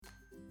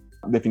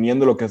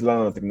definiendo lo que es la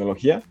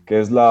nanotecnología, que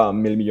es la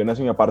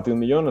milmillonésima parte de un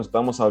millón.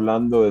 Estamos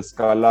hablando de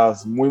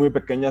escalas muy, muy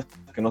pequeñas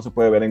que no se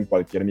puede ver en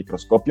cualquier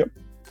microscopio.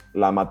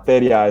 La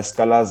materia a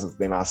escalas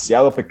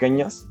demasiado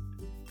pequeñas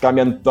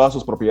cambian todas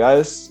sus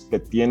propiedades que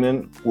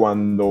tienen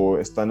cuando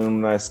están en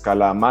una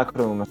escala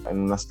macro, en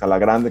una escala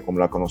grande como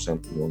la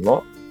conocemos,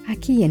 ¿no?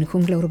 Aquí en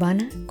Jungla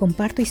Urbana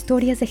comparto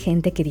historias de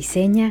gente que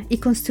diseña y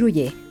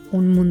construye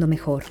un mundo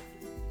mejor.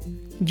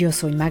 Yo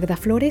soy Magda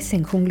Flores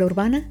en Jungla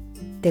Urbana.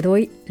 Te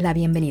doy la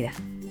bienvenida.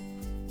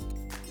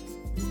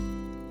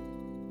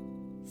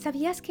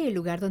 ¿Sabías que el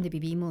lugar donde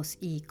vivimos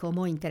y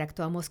cómo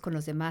interactuamos con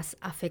los demás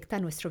afecta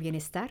nuestro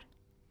bienestar?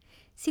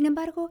 Sin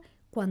embargo,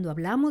 cuando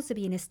hablamos de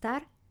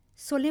bienestar,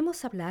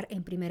 solemos hablar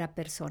en primera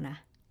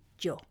persona,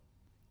 yo.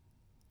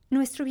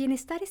 Nuestro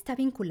bienestar está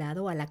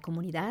vinculado a la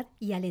comunidad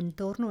y al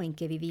entorno en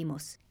que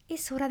vivimos.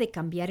 Es hora de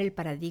cambiar el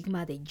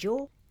paradigma de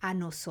yo a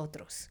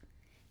nosotros.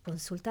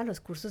 Consulta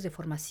los cursos de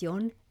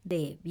formación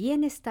de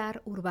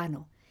Bienestar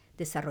Urbano,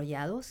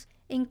 desarrollados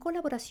en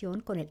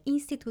colaboración con el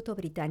Instituto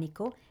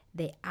Británico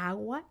de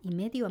Agua y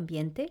Medio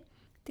Ambiente,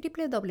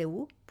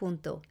 www.ciwem.org.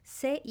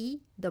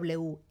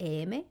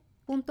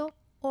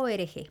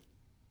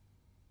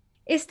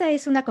 Esta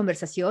es una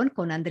conversación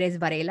con Andrés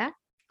Varela,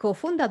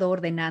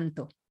 cofundador de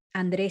Nanto.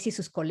 Andrés y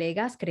sus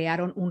colegas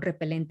crearon un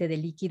repelente de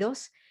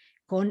líquidos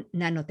con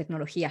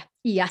nanotecnología.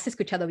 Y has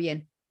escuchado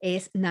bien,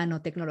 es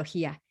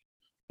nanotecnología.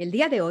 El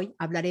día de hoy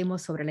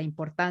hablaremos sobre la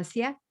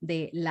importancia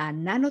de la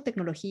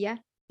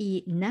nanotecnología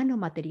y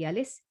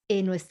nanomateriales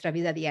en nuestra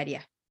vida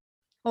diaria.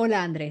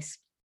 Hola,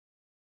 Andrés.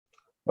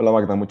 Hola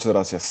Magda, muchas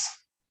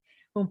gracias.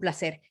 Un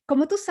placer.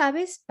 Como tú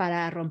sabes,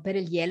 para romper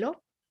el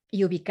hielo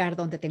y ubicar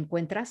dónde te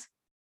encuentras,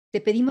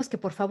 te pedimos que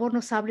por favor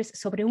nos hables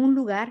sobre un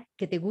lugar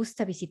que te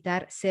gusta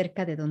visitar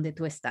cerca de donde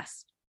tú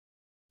estás.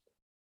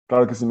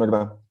 Claro que sí,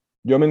 Magda.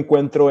 Yo me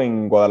encuentro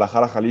en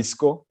Guadalajara,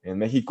 Jalisco, en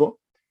México.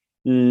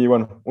 Y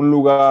bueno, un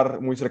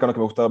lugar muy cercano que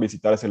me gusta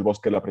visitar es el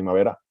Bosque de la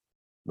Primavera,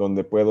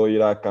 donde puedo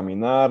ir a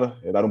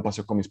caminar, dar un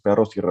paseo con mis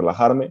perros y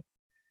relajarme.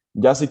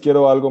 Ya si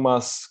quiero algo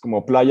más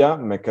como playa,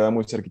 me queda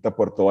muy cerquita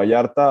Puerto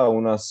Vallarta, a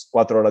unas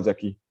 4 horas de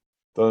aquí.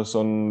 Entonces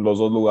son los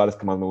dos lugares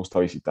que más me gusta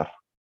visitar.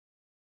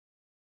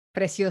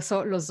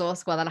 Precioso los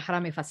dos,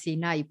 Guadalajara me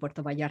fascina y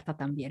Puerto Vallarta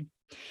también.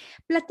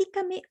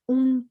 Platícame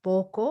un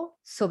poco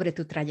sobre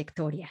tu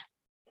trayectoria.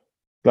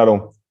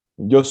 Claro,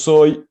 yo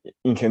soy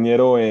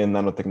ingeniero en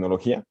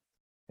nanotecnología.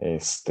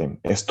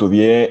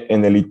 Estudié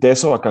en el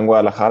ITESO, acá en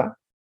Guadalajara.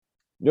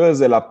 Yo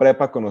desde la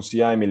prepa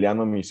conocí a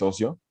Emiliano, mi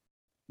socio,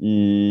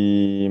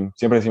 y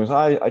siempre decimos,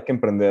 "Ay, hay que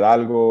emprender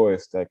algo, hay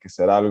que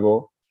hacer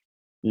algo".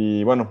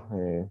 Y bueno,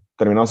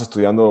 terminamos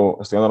estudiando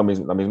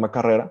la misma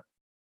carrera.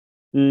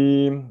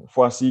 Y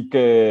fue así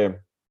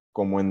que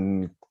como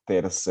en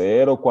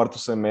tercer o cuarto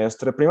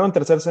semestre, primero en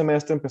tercer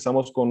semestre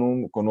empezamos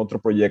con otro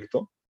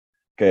proyecto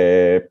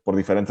que por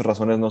diferentes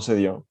razones no se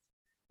dio.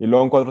 Y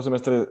luego en cuarto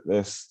semestre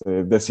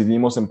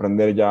decidimos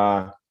emprender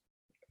ya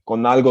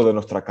con algo de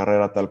nuestra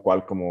carrera tal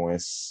cual como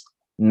es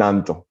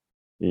Nanto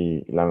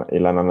y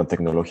la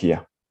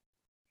nanotecnología.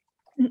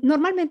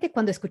 Normalmente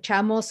cuando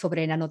escuchamos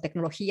sobre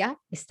nanotecnología,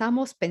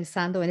 estamos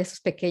pensando en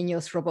esos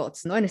pequeños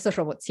robots, ¿no? En esos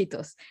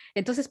robotcitos.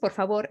 Entonces, por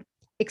favor,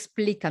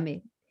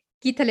 explícame,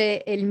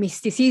 quítale el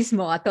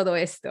misticismo a todo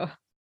esto.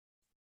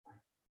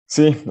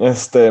 Sí,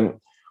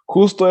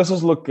 justo eso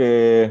es lo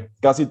que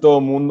casi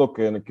todo mundo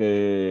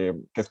que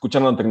escucha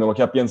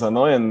nanotecnología piensa,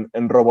 ¿no?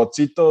 En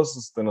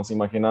robotcitos, nos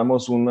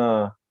imaginamos un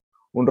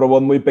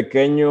robot muy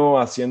pequeño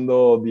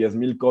haciendo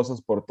 10,000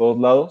 cosas por todos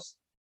lados.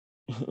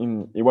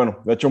 Y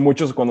bueno, de hecho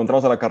muchos cuando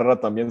entramos a la carrera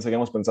también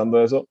seguimos pensando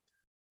eso,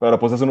 pero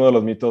pues es uno de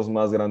los mitos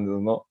más grandes,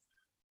 ¿no?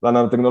 La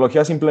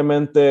nanotecnología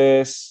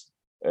simplemente es,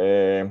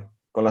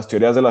 con las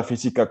teorías de la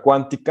física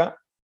cuántica,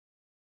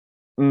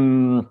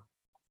 mm,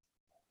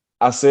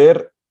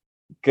 hacer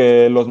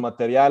que los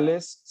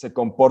materiales se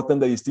comporten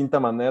de distinta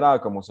manera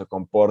a como se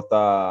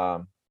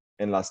comporta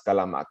en la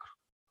escala macro,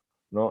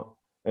 ¿no?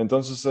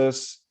 Entonces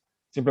es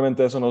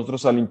simplemente eso.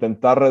 Nosotros al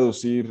intentar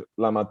reducir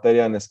la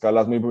materia en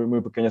escalas muy, muy, muy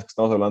pequeñas, que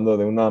estamos hablando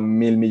de una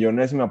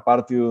milmillonésima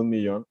parte de un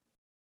millón,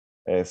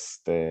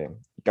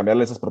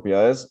 cambiarle esas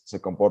propiedades se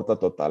comporta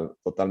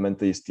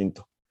totalmente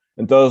distinto.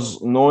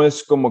 Entonces, no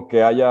es como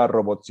que haya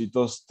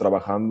robotcitos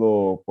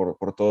trabajando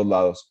por todos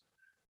lados,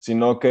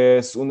 sino que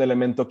es un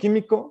elemento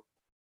químico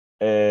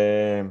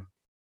eh,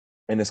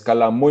 en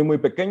escala muy, muy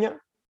pequeña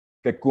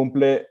que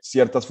cumple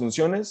ciertas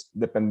funciones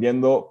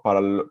dependiendo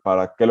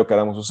para qué lo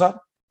queramos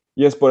usar.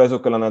 Y es por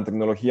eso que la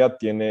nanotecnología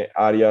tiene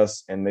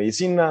áreas en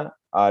medicina,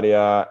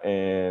 área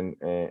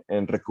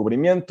en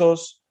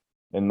recubrimientos,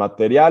 en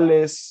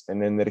materiales,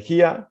 en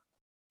energía,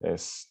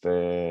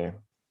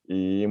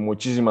 y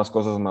muchísimas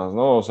cosas más,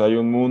 ¿no? O sea, hay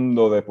un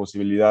mundo de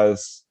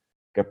posibilidades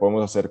que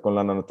podemos hacer con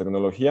la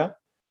nanotecnología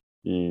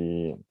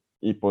y,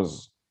 y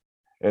pues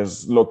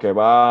es lo que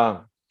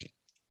va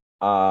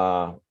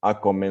a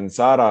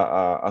comenzar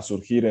a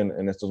surgir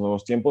en estos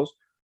nuevos tiempos,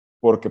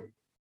 porque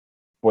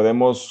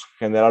podemos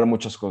generar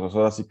muchas cosas.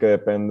 Ahora sí que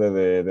depende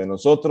de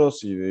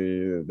nosotros y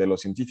de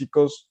los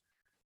científicos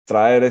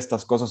traer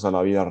estas cosas a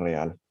la vida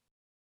real.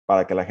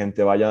 para que la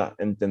gente vaya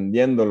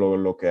entendiendo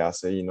lo que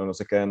hace y no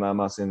se quede nada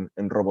más en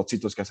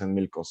robotcitos que hacen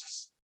mil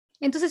cosas.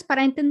 Entonces,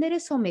 para entender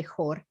eso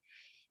mejor,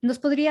 ¿nos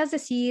podrías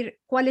decir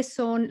cuáles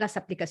son las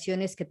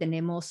aplicaciones que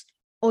tenemos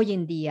hoy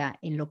en día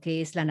en lo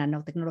que es la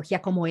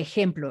nanotecnología como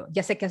ejemplo?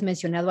 Ya sé que has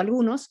mencionado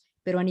algunos,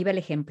 pero a nivel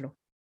ejemplo.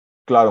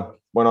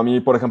 Claro, bueno, a mí,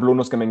 por ejemplo,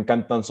 unos que me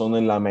encantan son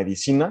en la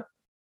medicina.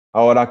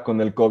 Ahora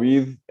con el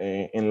COVID,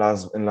 en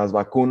las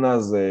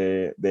vacunas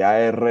de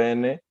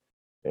ARN,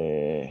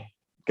 eh,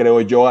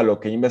 creo yo, a lo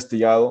que he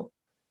investigado,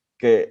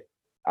 que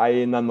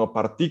hay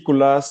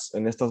nanopartículas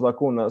en estas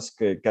vacunas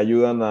que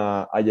ayudan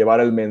a llevar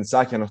el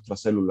mensaje a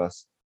nuestras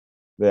células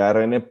de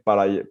ARN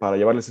para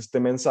llevarles este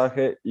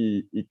mensaje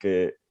y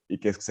que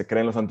se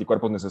creen los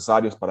anticuerpos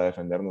necesarios para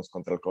defendernos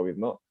contra el COVID,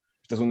 ¿no?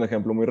 Este es un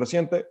ejemplo muy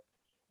reciente,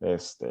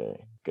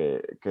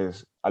 que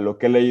es, a lo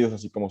que he leído es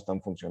así como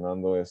están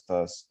funcionando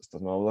estas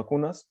nuevas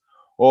vacunas.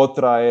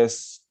 Otra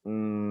es, que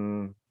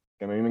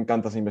a mí me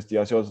encanta esa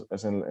investigación,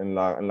 es en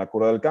la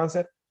cura del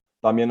cáncer.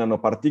 También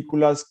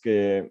nanopartículas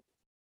que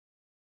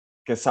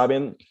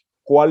saben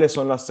cuáles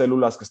son las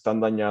células que están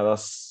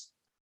dañadas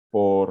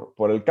por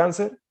el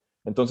cáncer.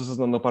 Entonces esas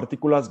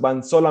nanopartículas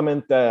van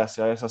solamente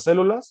hacia esas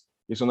células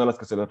y son a las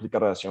que se les aplica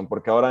radiación,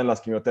 porque ahora en las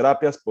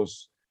quimioterapias,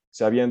 pues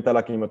se avienta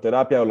la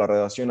quimioterapia o la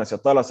radiación hacia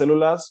todas las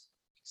células,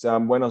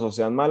 sean buenas o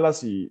sean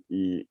malas, y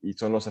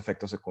son los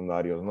efectos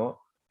secundarios, ¿no?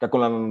 Acá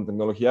con la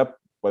nanotecnología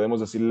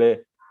podemos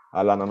decirle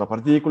a la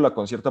nanopartícula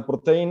con cierta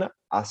proteína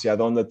hacia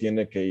dónde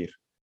tiene que ir.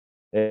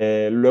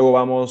 Luego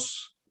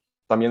vamos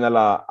también a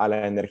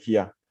la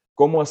energía.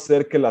 ¿Cómo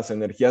hacer que las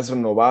energías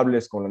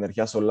renovables, como la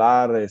energía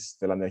solar,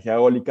 la energía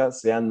eólica,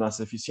 sean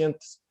más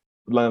eficientes?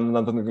 La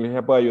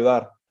nanotecnología puede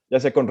ayudar, ya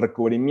sea con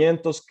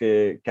recubrimientos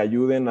que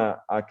ayuden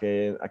a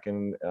que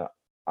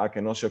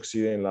no se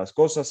oxiden las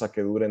cosas, a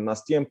que duren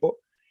más tiempo,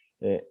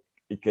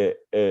 y que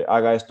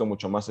haga esto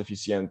mucho más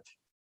eficiente.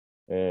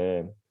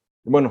 Eh,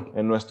 bueno,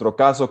 en nuestro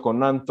caso con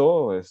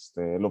Nanto,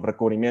 los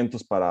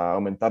recubrimientos para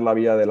aumentar la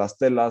vida de las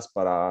telas,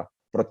 para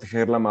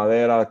proteger la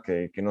madera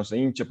que no se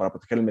hinche, para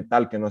proteger el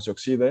metal que no se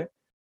oxide,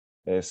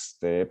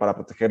 para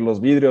proteger los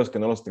vidrios que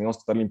no los tengamos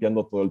que estar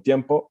limpiando todo el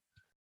tiempo,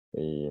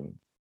 y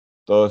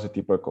todo ese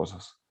tipo de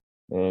cosas.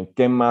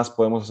 ¿Qué más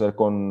podemos hacer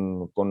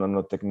con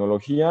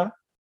nanotecnología?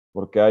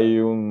 Porque hay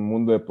un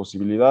mundo de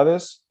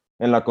posibilidades.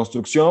 En la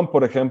construcción,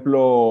 por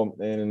ejemplo,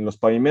 en los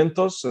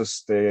pavimentos,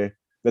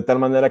 de tal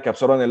manera que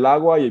absorban el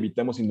agua y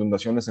evitemos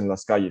inundaciones en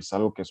las calles,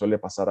 algo que suele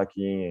pasar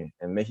aquí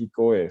en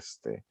México,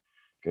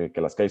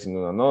 que las calles se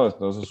inundan, ¿no?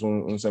 Entonces,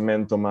 un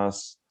cemento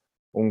más,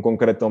 un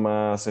concreto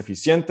más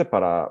eficiente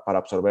para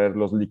absorber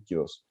los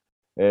líquidos.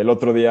 El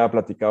otro día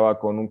platicaba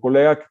con un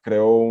colega que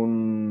creó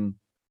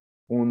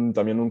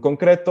también un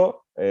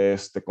concreto,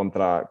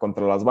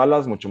 contra las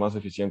balas, mucho más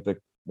eficiente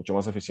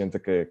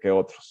que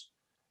otros.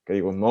 Que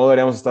digo, no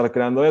deberíamos estar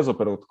creando eso,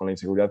 pero con la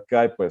inseguridad que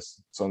hay,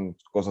 pues son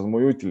cosas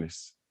muy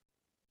útiles.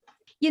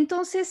 Y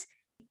entonces,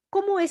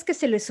 ¿cómo es que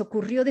se les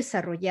ocurrió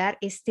desarrollar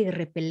este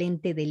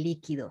repelente de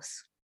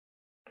líquidos?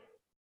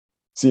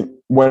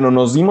 Sí, bueno,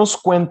 nos dimos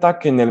cuenta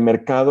que en el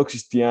mercado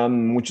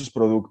existían muchos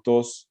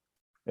productos,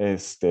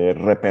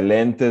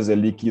 repelentes de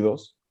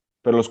líquidos,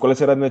 pero los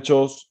cuales eran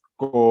hechos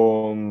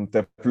con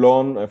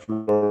teflón,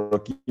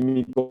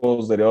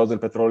 fluoroquímicos derivados del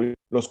petróleo,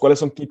 los cuales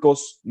son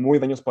químicos muy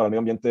daños para el medio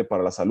ambiente,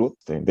 para la salud.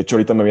 De hecho,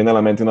 ahorita me viene a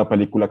la mente una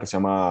película que se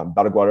llama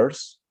Dark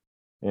Waters,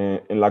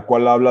 en la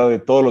cual habla de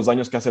todos los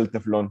daños que hace el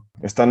teflón.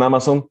 Está en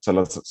Amazon, se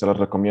las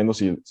recomiendo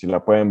si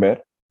la pueden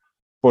ver,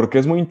 porque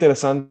es muy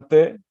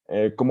interesante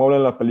cómo habla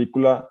en la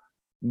película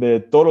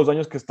de todos los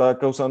daños que está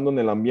causando en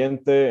el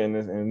ambiente,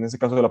 en ese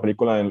caso de la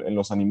película, en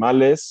los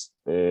animales.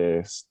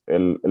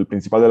 El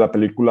principal de la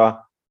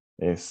película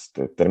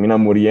termina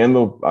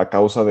muriendo a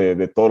causa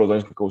de todos los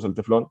daños que causa el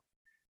teflón.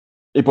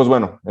 Y pues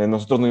bueno,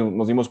 nosotros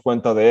nos dimos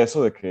cuenta de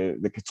eso, de que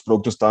estos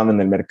productos estaban en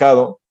el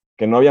mercado,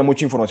 que no había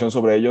mucha información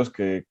sobre ellos,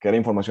 que era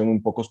información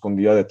un poco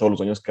escondida de todos los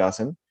daños que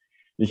hacen.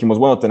 Y dijimos,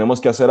 bueno,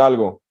 tenemos que hacer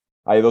algo.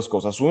 Hay dos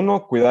cosas.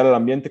 Uno, cuidar el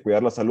ambiente,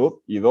 cuidar la salud.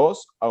 Y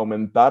dos,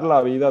 aumentar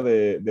la vida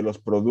de los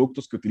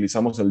productos que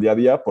utilizamos el día a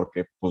día,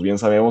 porque pues bien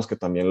sabemos que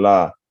también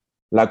la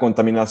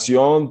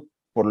contaminación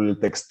por el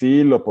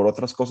textil o por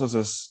otras cosas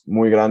es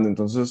muy grande.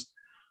 Entonces,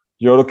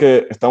 yo creo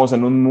que estamos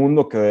en un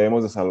mundo que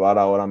debemos de salvar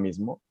ahora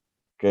mismo,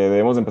 que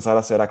debemos de empezar a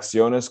hacer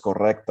acciones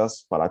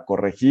correctas para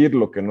corregir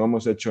lo que no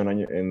hemos hecho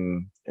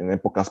en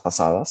épocas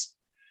pasadas.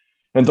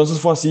 Entonces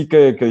fue así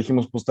que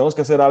dijimos, pues tenemos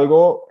que hacer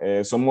algo.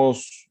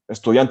 Somos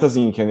estudiantes de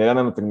ingeniería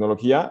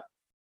nanotecnología.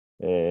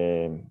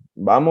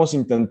 Vamos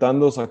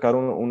intentando sacar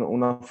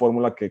una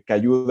fórmula que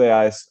ayude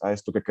a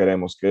esto que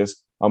queremos, que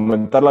es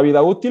aumentar la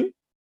vida útil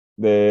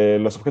de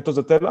los objetos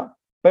de tela,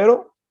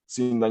 pero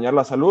sin dañar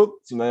la salud,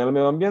 sin dañar el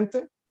medio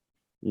ambiente.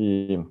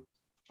 Y,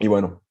 y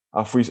bueno,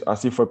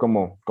 así fue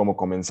como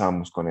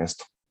comenzamos con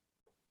esto.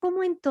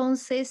 ¿Cómo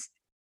entonces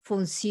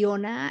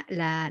funciona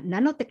la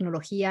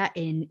nanotecnología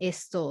en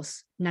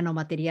estos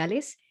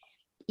nanomateriales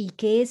y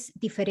qué es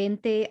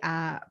diferente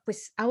a,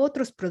 pues, a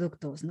otros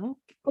productos, ¿no?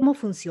 ¿Cómo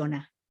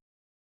funciona?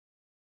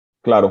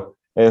 Claro.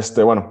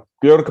 Bueno,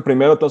 yo creo que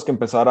primero tenemos que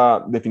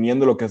empezar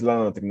definiendo lo que es la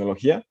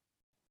nanotecnología,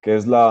 que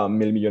es la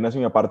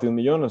milmillonésima parte de un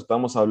millón.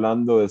 Estamos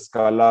hablando de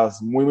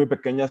escalas muy, muy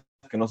pequeñas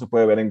que no se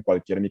puede ver en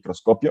cualquier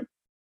microscopio.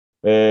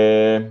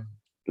 Eh,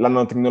 la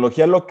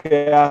nanotecnología lo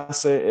que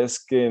hace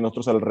es que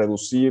nosotros al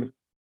reducir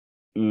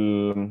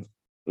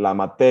la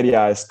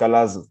materia a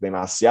escalas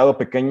demasiado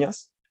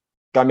pequeñas,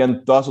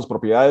 cambian todas sus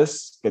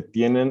propiedades que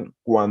tienen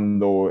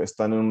cuando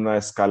están en una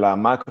escala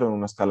macro, en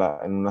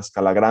una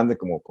escala grande,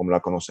 como la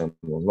conocemos,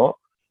 ¿no?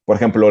 Por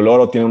ejemplo, el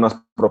oro tiene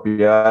unas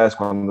propiedades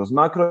cuando es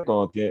macro,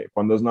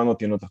 cuando es nano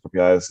tiene otras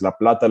propiedades. La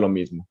plata lo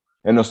mismo.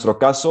 En nuestro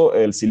caso,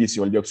 el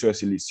silicio, el dióxido de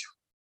silicio.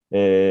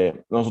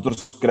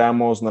 Nosotros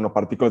creamos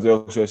nanopartículas de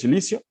dióxido de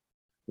silicio,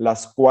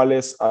 las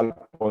cuales al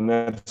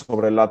poner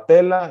sobre la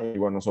tela y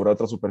bueno, sobre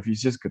otras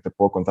superficies que te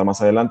puedo contar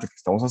más adelante que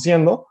estamos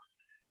haciendo,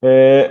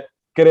 eh,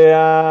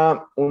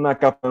 crea una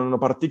capa de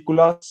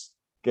nanopartículas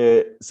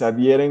que se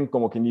adhieren,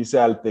 como quien dice,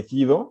 al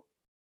tejido,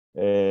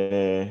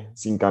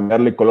 sin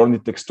cambiarle color ni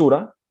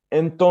textura.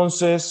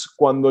 Entonces,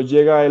 cuando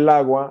llega el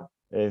agua,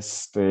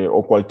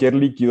 o cualquier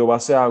líquido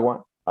base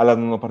agua, a las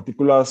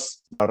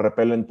nanopartículas la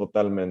repelen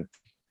totalmente.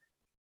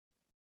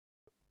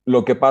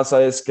 Lo que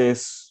pasa es que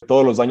es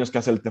todos los daños que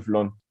hace el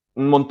teflón.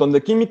 Un montón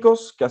de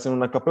químicos que hacen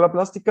una capa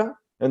plástica.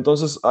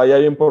 Entonces ahí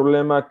hay un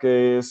problema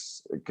que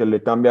es que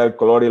le cambia el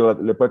color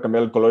le puede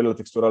cambiar el color y la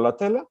textura a la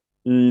tela.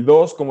 Y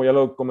dos, como ya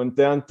lo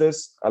comenté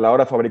antes, a la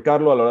hora de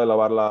fabricarlo, a la hora de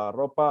lavar la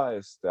ropa,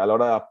 a la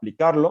hora de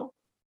aplicarlo,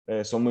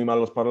 son muy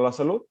malos para la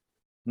salud.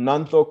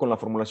 Nanto, con la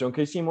formulación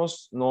que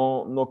hicimos,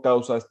 no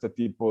causa este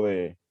tipo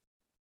de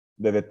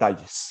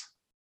detalles.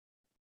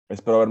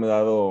 Espero haberme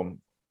dado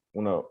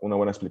una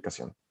buena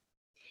explicación.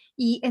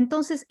 Y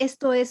entonces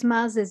esto es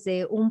más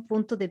desde un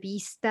punto de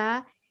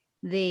vista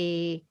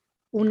de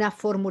una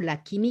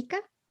fórmula química.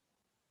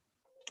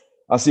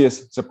 Así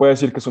es, se puede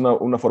decir que es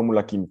una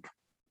fórmula química.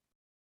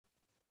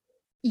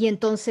 Y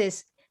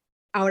entonces,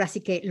 ahora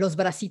sí que los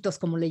bracitos,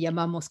 como le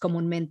llamamos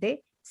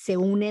comúnmente, se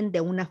unen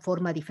de una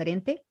forma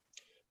diferente.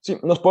 Sí,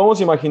 nos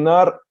podemos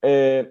imaginar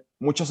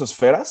muchas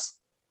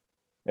esferas,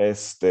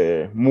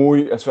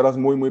 esferas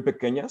muy, muy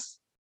pequeñas,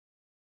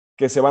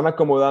 que se van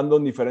acomodando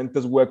en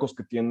diferentes huecos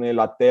que tiene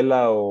la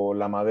tela o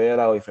la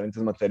madera o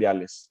diferentes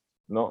materiales,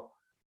 ¿no?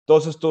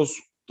 Todos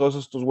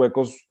estos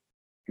huecos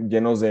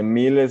llenos de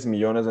miles,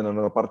 millones de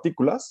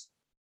nanopartículas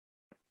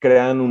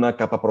crean una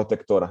capa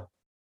protectora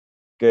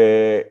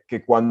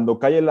que cuando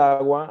cae el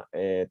agua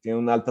tiene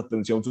una alta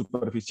tensión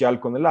superficial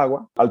con el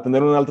agua. Al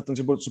tener una alta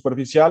tensión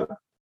superficial,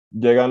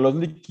 llegan los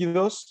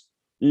líquidos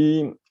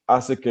y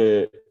hace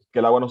que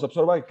el agua no se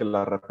absorba y que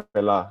la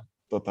repela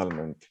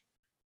totalmente.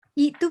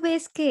 ¿Y tú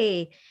ves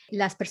que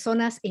las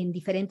personas en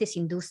diferentes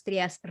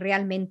industrias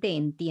realmente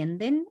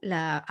entienden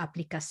la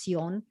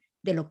aplicación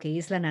de lo que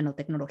es la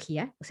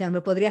nanotecnología? O sea,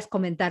 ¿me podrías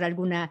comentar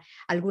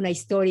alguna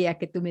historia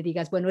que tú me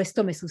digas, bueno,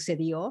 esto me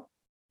sucedió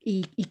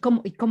y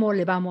cómo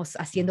le vamos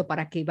haciendo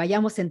para que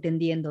vayamos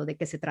entendiendo de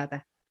qué se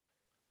trata?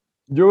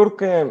 Yo creo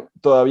que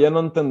todavía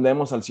no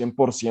entendemos al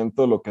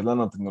 100% lo que es la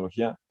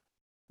nanotecnología.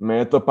 Me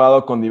he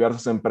topado con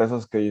diversas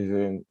empresas que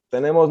dicen,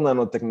 tenemos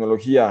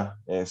nanotecnología,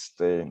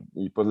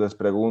 y pues les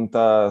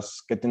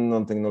preguntas qué tiene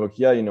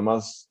nanotecnología y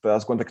nomás te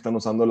das cuenta que están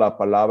usando la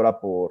palabra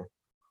por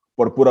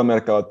pura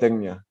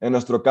mercadotecnia. En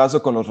nuestro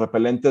caso, con los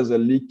repelentes de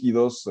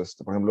líquidos,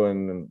 por ejemplo,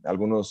 en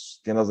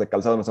algunas tiendas de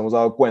calzado nos hemos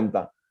dado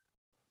cuenta,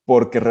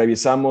 porque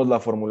revisamos la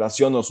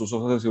formulación o sus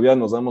ojos de seguridad,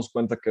 nos damos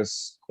cuenta que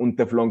es un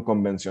teflón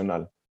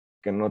convencional,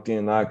 que no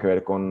tiene nada que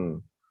ver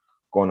con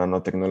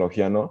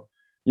nanotecnología, ¿no?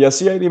 Y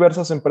así hay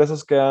diversas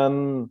empresas que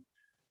han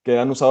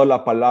usado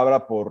la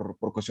palabra por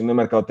cuestión de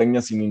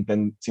mercadotecnia sin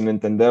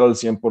entender al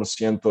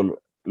 100%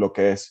 lo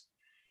que es.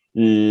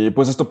 Y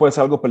pues esto puede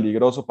ser algo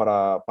peligroso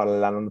para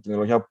la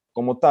nanotecnología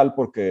como tal,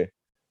 porque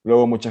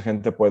luego mucha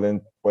gente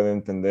puede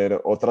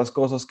entender otras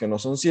cosas que no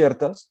son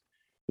ciertas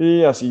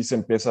y así se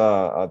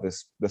empieza a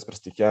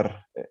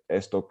desprestigiar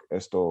esto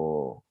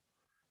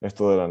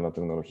de la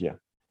nanotecnología.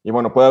 Y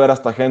bueno, puede haber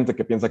hasta gente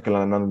que piensa que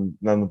la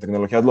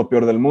nanotecnología es lo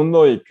peor del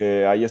mundo y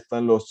que ahí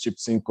están los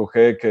chips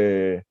 5G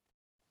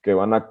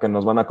que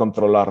nos van a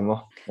controlar,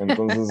 ¿no?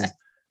 Entonces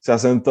se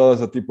hacen todo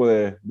ese tipo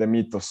de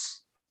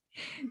mitos.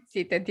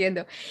 Sí, te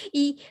entiendo.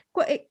 ¿Y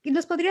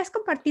nos podrías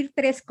compartir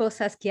 3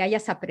 cosas que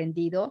hayas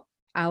aprendido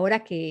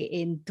ahora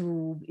que en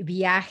tu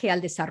viaje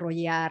al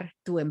desarrollar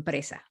tu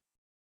empresa?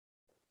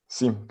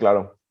 Sí,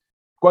 claro.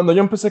 Cuando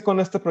yo empecé con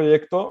este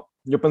proyecto,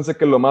 yo pensé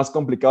que lo más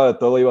complicado de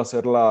todo iba a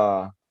ser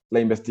la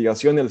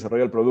investigación y el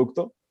desarrollo del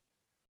producto.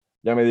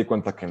 Ya me di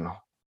cuenta que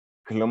no,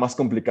 que lo más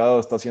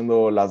complicado está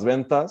haciendo las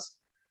ventas,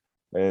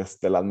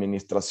 la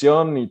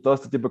administración y todo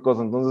este tipo de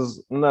cosas.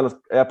 Entonces,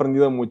 he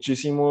aprendido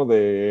muchísimo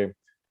de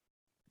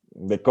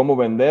cómo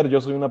vender. Yo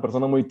soy una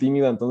persona muy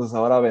tímida, entonces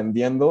ahora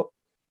vendiendo,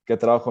 qué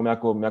trabajo me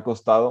ha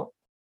costado.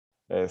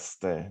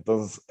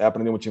 Entonces, he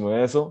aprendido muchísimo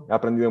de eso. He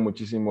aprendido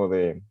muchísimo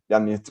de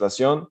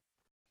administración.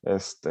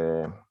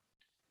 Este,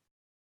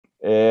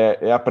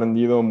 he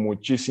aprendido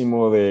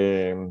muchísimo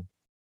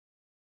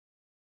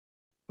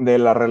de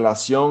la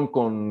relación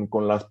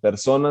con las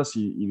personas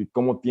y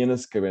cómo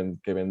tienes que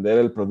vender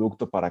el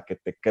producto para que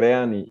te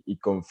crean y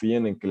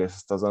confíen en que les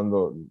estás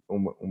dando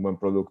un buen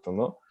producto,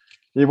 ¿no?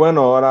 Y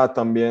bueno, ahora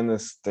también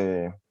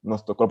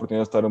nos tocó la oportunidad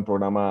de estar en un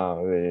programa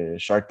de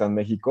Shark Tank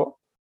México,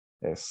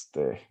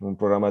 un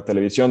programa de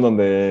televisión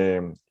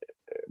donde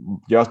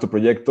llevas tu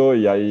proyecto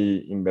y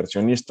hay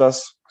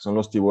inversionistas, que son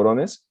los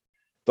tiburones.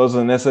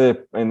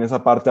 Entonces, en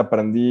esa parte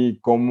aprendí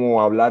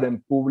cómo hablar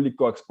en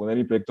público, exponer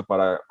mi proyecto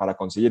para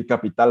conseguir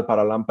capital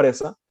para la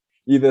empresa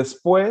y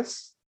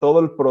después todo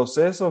el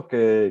proceso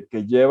que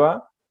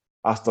lleva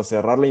hasta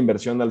cerrar la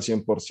inversión al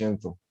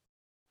 100%.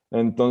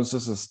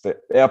 Entonces,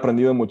 he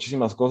aprendido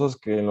muchísimas cosas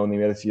que en la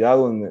universidad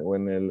o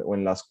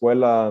en la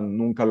escuela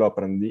nunca lo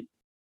aprendí.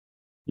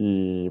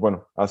 Y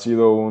bueno, ha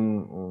sido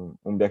un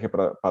viaje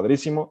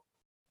padrísimo.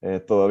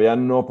 Todavía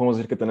no podemos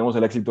decir que tenemos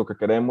el éxito que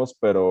queremos,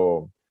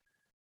 pero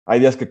hay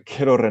días que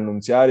quiero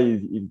renunciar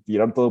y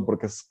tirar todo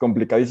porque es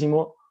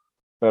complicadísimo,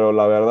 pero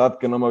la verdad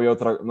que no me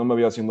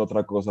veo haciendo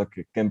otra cosa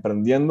que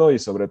emprendiendo y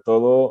sobre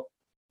todo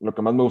lo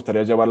que más me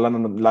gustaría es llevar la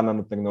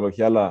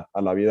nanotecnología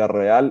a la vida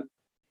real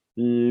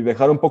y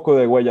dejar un poco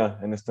de huella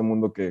en este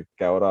mundo que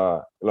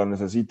ahora lo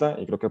necesita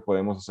y creo que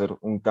podemos hacer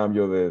un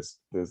cambio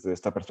desde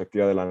esta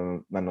perspectiva de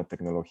la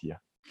nanotecnología.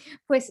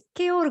 Pues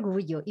qué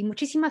orgullo y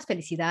muchísimas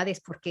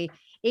felicidades porque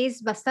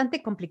es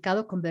bastante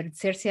complicado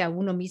convencerse a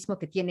uno mismo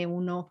que tiene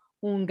uno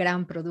un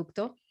gran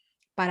producto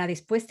para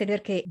después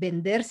tener que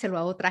vendérselo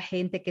a otra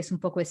gente que es un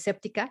poco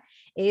escéptica.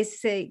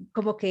 Es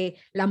como que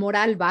la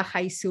moral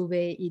baja y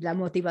sube y la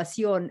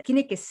motivación.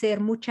 Tiene que ser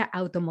mucha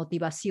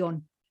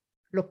automotivación,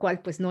 lo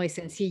cual pues no es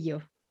sencillo.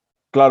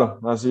 Claro,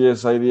 así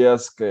es. Hay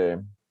días que,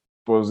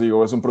 pues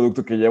digo, es un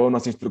producto que lleva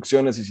unas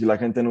instrucciones y si la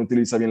gente no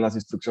utiliza bien las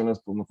instrucciones,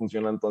 pues no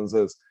funciona.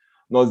 Entonces,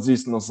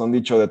 nos han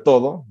dicho de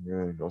todo,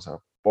 o sea,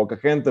 poca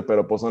gente,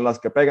 pero pues son las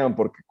que pegan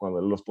porque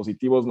cuando los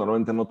positivos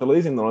normalmente no te lo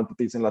dicen, normalmente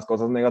te dicen las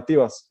cosas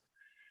negativas.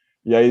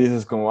 Y ahí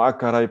dices como, ah,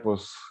 caray,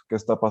 pues, ¿qué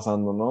está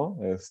pasando, no?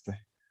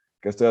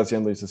 ¿Qué estoy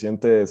haciendo? Y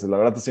la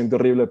verdad te siente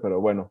horrible, pero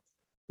bueno.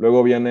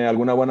 Luego viene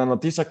alguna buena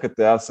noticia que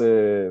te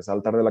hace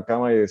saltar de la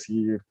cama y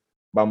decir,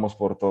 vamos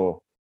por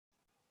todo.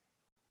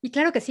 Y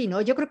claro que sí,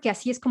 ¿no? Yo creo que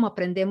así es como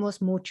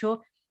aprendemos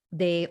mucho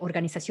de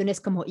organizaciones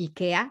como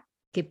IKEA,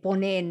 que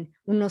ponen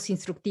unos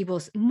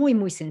instructivos muy,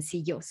 muy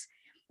sencillos,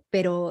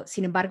 pero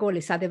sin embargo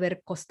les ha de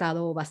haber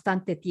costado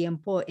bastante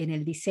tiempo en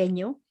el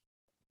diseño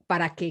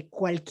para que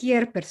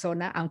cualquier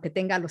persona, aunque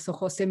tenga los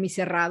ojos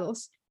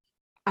semicerrados,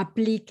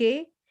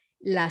 aplique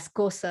las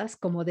cosas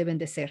como deben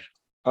de ser.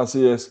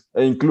 Así es.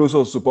 E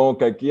incluso supongo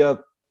que aquí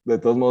de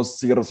todos modos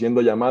sigue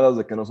recibiendo llamadas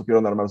de que no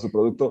supieron armar su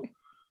producto,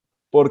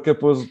 porque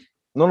pues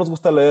no nos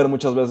gusta leer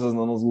muchas veces,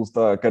 no nos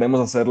gusta, queremos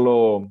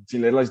hacerlo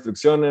sin leer las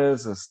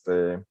instrucciones,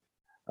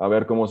 a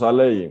ver cómo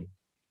sale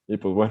y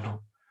pues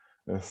bueno,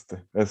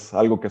 es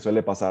algo que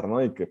suele pasar,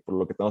 ¿no? Y que por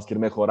lo que tenemos que ir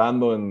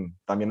mejorando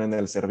también en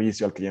el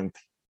servicio al cliente.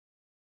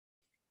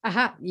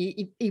 Ajá,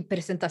 y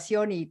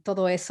presentación y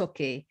todo eso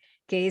que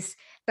es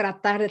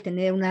tratar de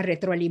tener una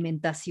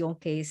retroalimentación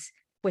que es,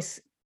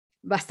 pues,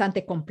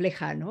 bastante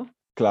compleja, ¿no?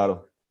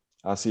 Claro,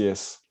 así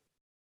es.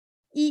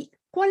 ¿Y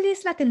cuál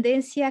es la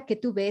tendencia que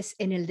tú ves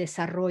en el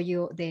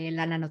desarrollo de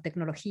la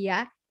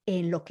nanotecnología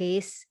en lo que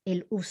es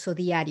el uso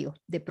diario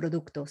de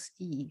productos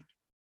y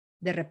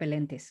de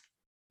repelentes?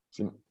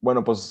 Sí.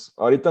 Bueno, pues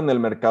ahorita en el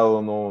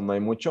mercado no hay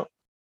mucho.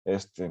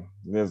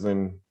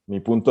 Desde mi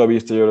punto de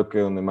vista, yo creo que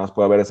donde más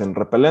puede haber es en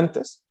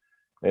repelentes,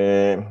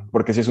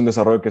 porque sí es un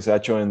desarrollo que se ha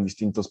hecho en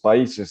distintos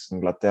países,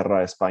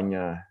 Inglaterra,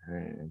 España,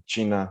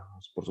 China,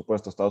 por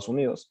supuesto, Estados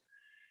Unidos,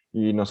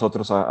 y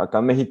nosotros acá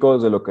en México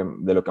es de lo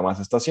que más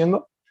se está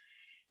haciendo.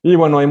 Y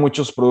bueno, hay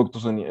muchos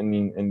productos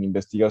en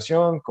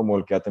investigación, como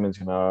el que ya te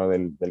mencionaba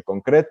del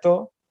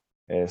concreto.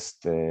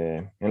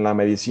 En la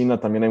medicina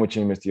también hay mucha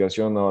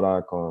investigación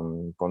ahora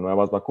con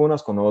nuevas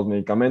vacunas, con nuevos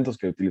medicamentos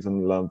que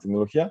utilizan la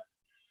tecnología.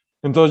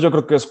 Entonces yo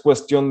creo que es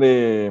cuestión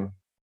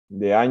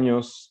de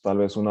años, tal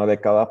vez una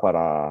década,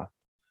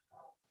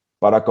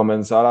 para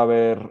comenzar a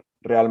ver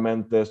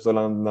realmente esto de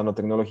la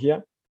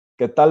nanotecnología,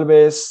 que tal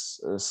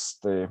vez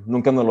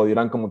nunca nos lo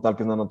dirán como tal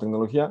que es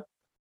nanotecnología.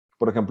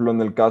 Por ejemplo, en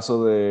el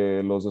caso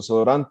de los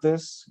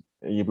desodorantes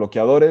y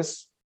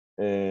bloqueadores,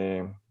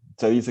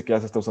 se dice que ya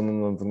se está usando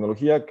una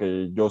tecnología,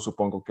 que yo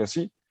supongo que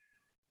sí,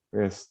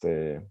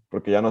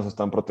 porque ya nos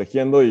están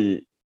protegiendo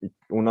y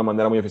una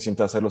manera muy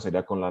eficiente de hacerlo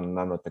sería con la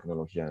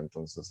nanotecnología.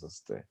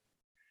 Entonces,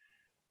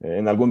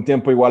 en algún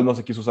tiempo igual no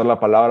se quiso usar la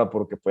palabra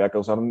porque podía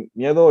causar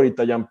miedo,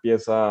 ahorita ya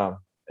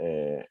empieza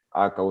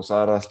a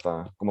causar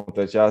hasta, como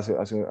te decía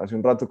hace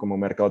un rato, como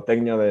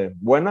mercadotecnia de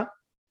buena,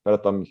 pero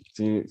también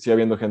sigue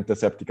habiendo gente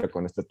escéptica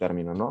con este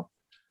término, ¿no?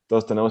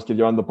 Entonces tenemos que ir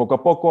llevando poco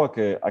a poco a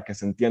que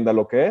se entienda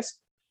lo que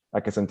es,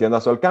 a que se entienda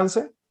su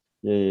alcance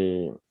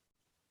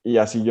y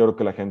así yo creo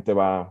que la gente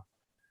va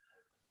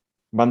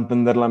a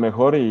entenderla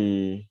mejor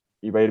y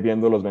va a ir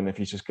viendo los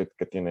beneficios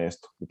que tiene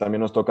esto. Y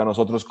también nos toca a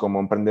nosotros como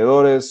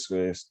emprendedores,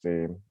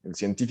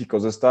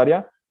 científicos de esta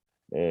área,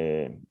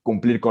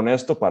 cumplir con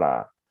esto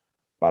para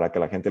que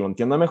la gente lo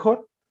entienda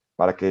mejor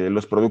para que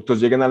los productos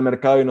lleguen al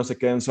mercado y no se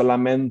queden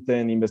solamente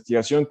en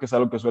investigación, que es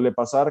algo que suele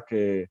pasar,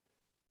 que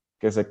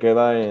se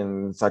queda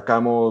en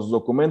sacamos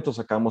documentos,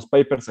 sacamos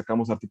papers,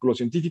 sacamos artículos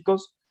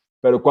científicos,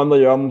 pero cuando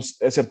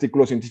llevamos ese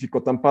artículo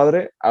científico tan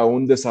padre a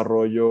un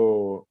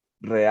desarrollo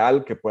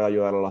real que pueda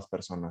ayudar a las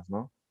personas,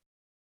 ¿no?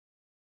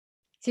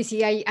 Sí,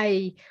 sí,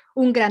 hay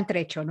un gran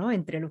trecho, ¿no?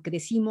 Entre lo que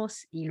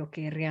decimos y lo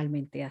que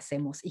realmente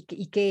hacemos.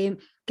 Qué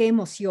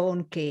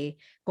emoción que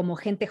como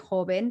gente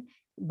joven,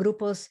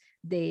 grupos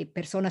de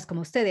personas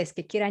como ustedes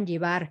que quieran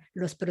llevar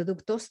los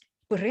productos,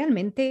 pues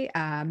realmente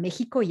a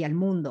México y al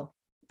mundo,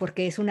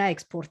 porque es una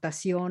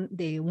exportación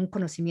de un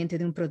conocimiento y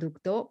de un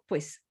producto,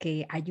 pues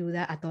que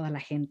ayuda a toda la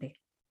gente.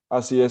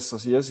 Así es,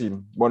 así es. Y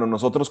bueno,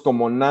 nosotros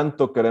como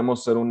Nanto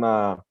queremos ser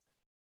una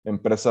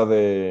empresa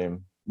de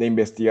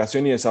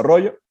investigación y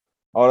desarrollo.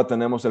 Ahora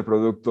tenemos el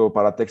producto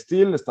para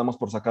textil, estamos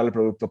por sacar el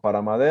producto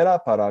para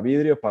madera, para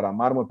vidrio, para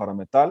mármol, para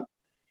metal.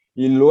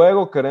 Y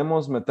luego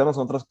queremos meternos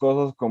en otras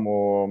cosas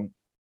como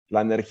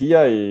la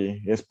energía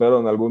y espero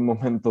en algún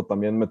momento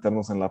también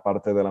meternos en la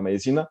parte de la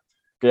medicina,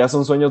 que ya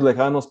son sueños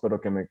lejanos,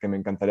 pero que me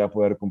encantaría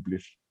poder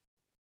cumplir.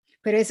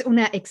 Pero es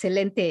una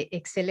excelente,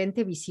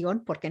 excelente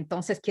visión, porque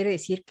entonces quiere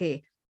decir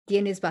que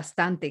tienes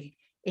bastante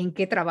en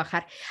qué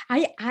trabajar.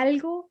 ¿Hay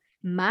algo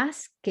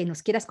más que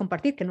nos quieras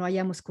compartir que no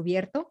hayamos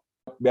cubierto?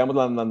 Veamos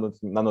la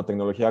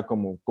nanotecnología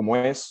como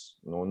es,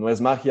 no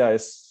es magia,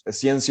 es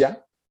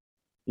ciencia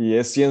y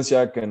es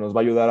ciencia que nos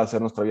va a ayudar a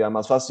hacer nuestra vida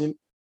más fácil.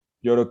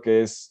 Yo creo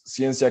que es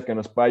ciencia que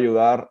nos puede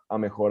ayudar a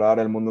mejorar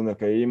el mundo en el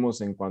que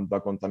vivimos en cuanto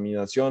a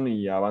contaminación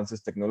y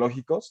avances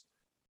tecnológicos,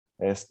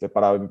 este,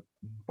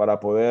 para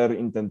poder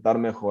intentar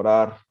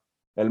mejorar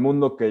el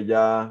mundo que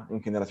ya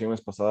en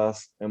generaciones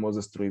pasadas hemos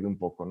destruido un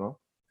poco,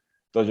 ¿no?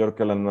 Entonces yo creo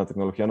que la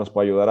nanotecnología nos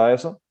puede ayudar a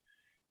eso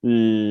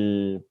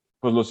y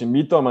pues los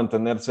invito a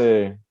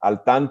mantenerse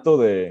al tanto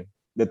de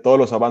todos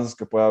los avances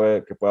que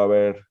pueda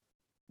haber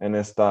en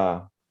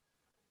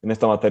en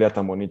esta materia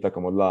tan bonita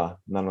como es la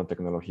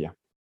nanotecnología.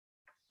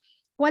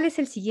 ¿Cuál es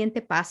el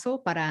siguiente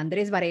paso para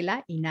Andrés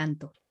Varela y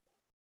Nanto?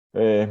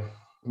 Eh,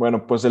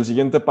 bueno, pues el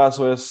siguiente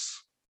paso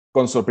es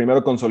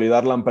primero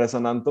consolidar la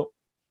empresa Nanto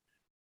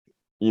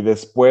y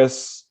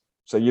después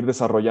seguir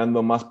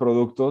desarrollando más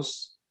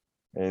productos.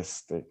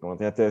 Como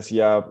ya te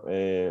decía,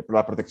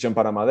 la protección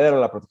para madera,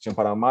 la protección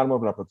para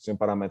mármol, la protección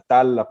para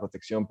metal, la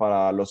protección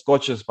para los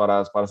coches,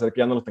 para hacer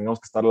que ya no los tengamos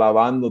que estar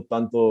lavando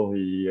tanto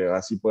y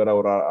así poder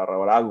ahorrar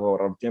agua,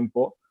 ahorrar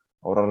tiempo,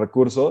 ahorrar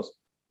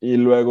recursos. Y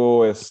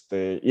luego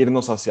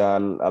irnos hacia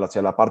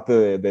la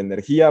parte de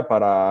energía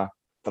para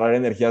traer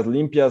energías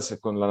limpias,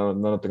 con la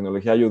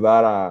nanotecnología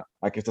ayudar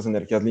a que estas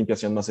energías limpias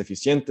sean más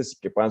eficientes y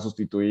que puedan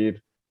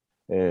sustituir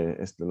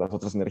las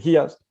otras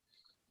energías.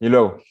 Y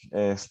luego,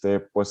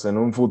 pues en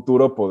un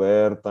futuro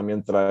poder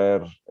también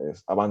traer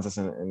avances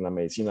en la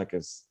medicina, que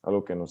es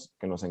algo que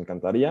nos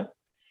encantaría.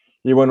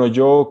 Y bueno,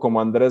 yo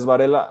como Andrés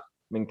Varela,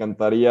 me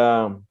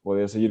encantaría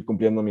poder seguir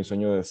cumpliendo mi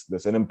sueño de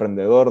ser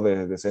emprendedor,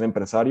 de ser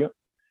empresario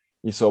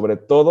y sobre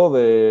todo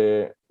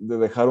de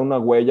dejar una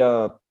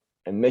huella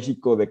en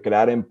México, de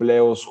crear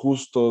empleos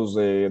justos,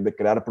 de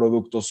crear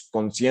productos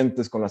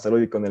conscientes con la salud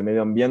y con el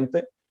medio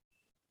ambiente.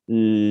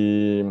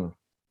 Y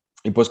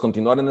y pues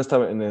continuar en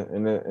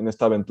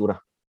esta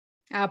aventura.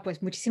 Ah,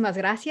 pues muchísimas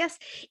gracias.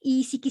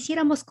 Y si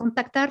quisiéramos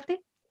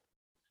contactarte,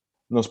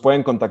 Nos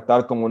pueden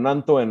contactar como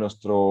Nanto en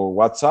nuestro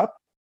WhatsApp,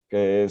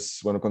 que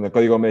es, bueno, con el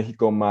código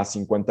México más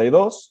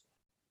 52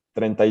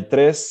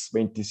 33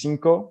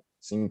 25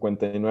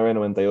 59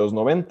 92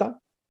 90.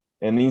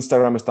 En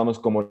Instagram estamos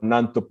como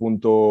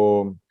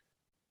nanto.mx,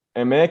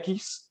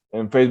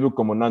 en Facebook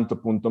como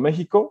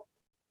nanto.méxico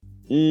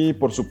y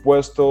por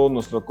supuesto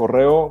nuestro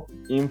correo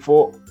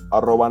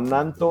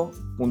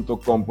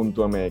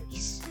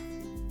info@nanto.com.mx.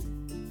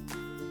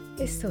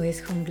 esto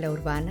es Jungla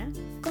Urbana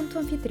con tu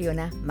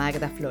anfitriona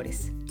Magda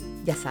Flores.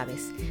 Ya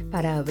sabes,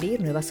 para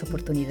abrir nuevas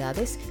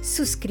oportunidades,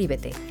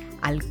 suscríbete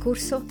al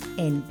curso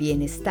en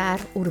Bienestar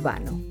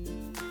Urbano.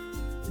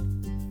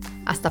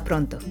 Hasta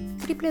pronto.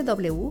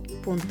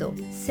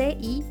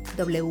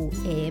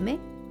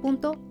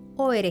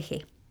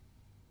 www.ciwem.org